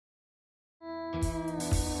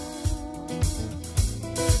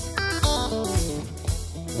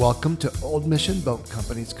Welcome to Old Mission Boat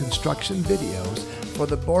Company's construction videos for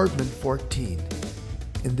the Boardman 14.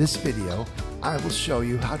 In this video, I will show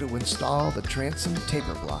you how to install the transom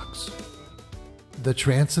taper blocks. The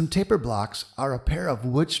transom taper blocks are a pair of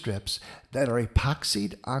wood strips that are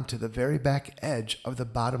epoxied onto the very back edge of the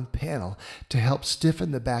bottom panel to help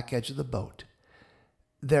stiffen the back edge of the boat.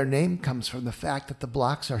 Their name comes from the fact that the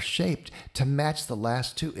blocks are shaped to match the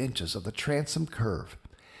last 2 inches of the transom curve.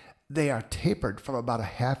 They are tapered from about a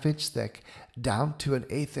 1/2 inch thick down to an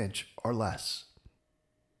 1/8 inch or less.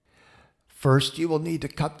 First, you will need to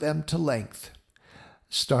cut them to length.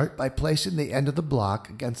 Start by placing the end of the block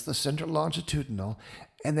against the center longitudinal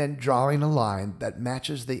and then drawing a line that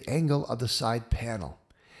matches the angle of the side panel.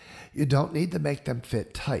 You don't need to make them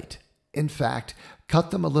fit tight. In fact,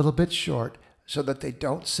 cut them a little bit short so that they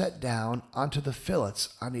don't set down onto the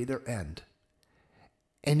fillets on either end.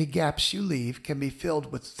 Any gaps you leave can be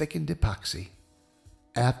filled with thickened epoxy.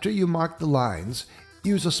 After you mark the lines,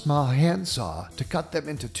 use a small handsaw to cut them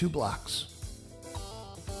into 2 blocks.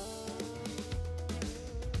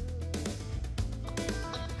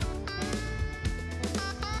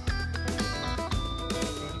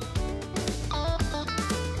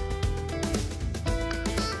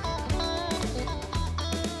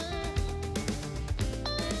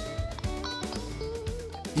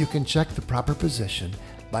 You can check the proper position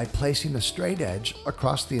by placing a straight edge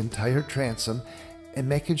across the entire transom and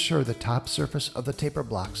making sure the top surface of the taper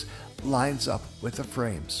blocks lines up with the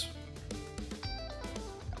frames.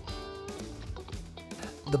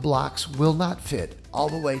 The blocks will not fit all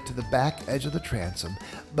the way to the back edge of the transom,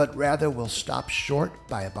 but rather will stop short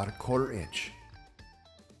by about a 1/4 inch.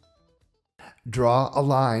 Draw a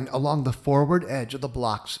line along the forward edge of the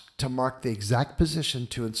blocks to mark the exact position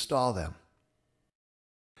to install them.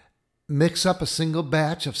 Mix up a single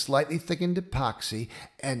batch of slightly thickened epoxy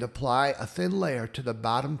and apply a thin layer to the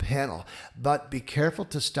bottom panel, but be careful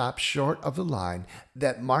to stop short of the line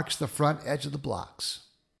that marks the front edge of the blocks.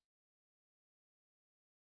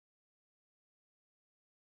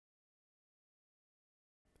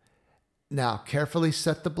 Now carefully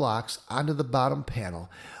set the blocks onto the bottom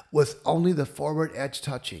panel with only the forward edge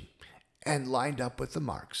touching and lined up with the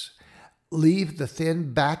marks. Leave the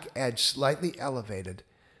thin back edge slightly elevated.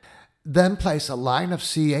 Then place a line of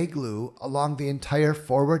CA glue along the entire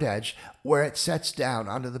forward edge where it sets down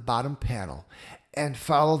onto the bottom panel, and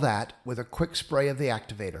follow that with a quick spray of the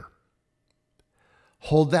activator.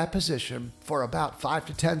 Hold that position for about 5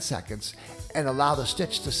 to 10 seconds and allow the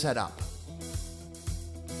stitch to set up.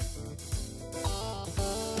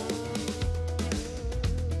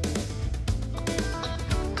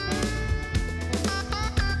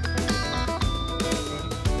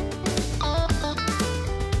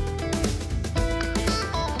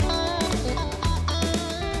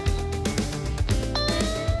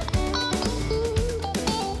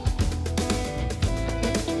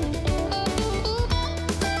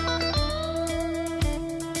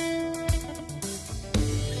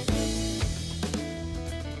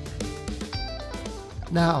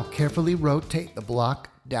 Now carefully rotate the block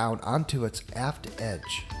down onto its aft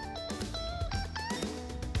edge.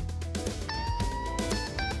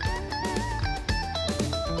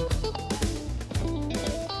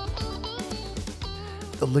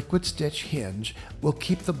 The liquid stitch hinge will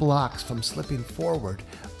keep the blocks from slipping forward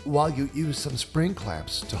while you use some spring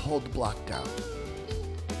clamps to hold the block down.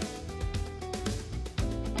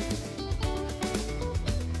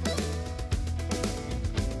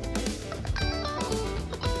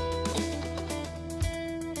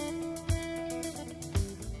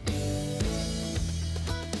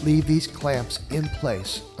 Leave these clamps in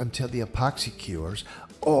place until the epoxy cures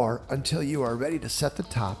or until you are ready to set the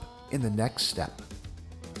top in the next step.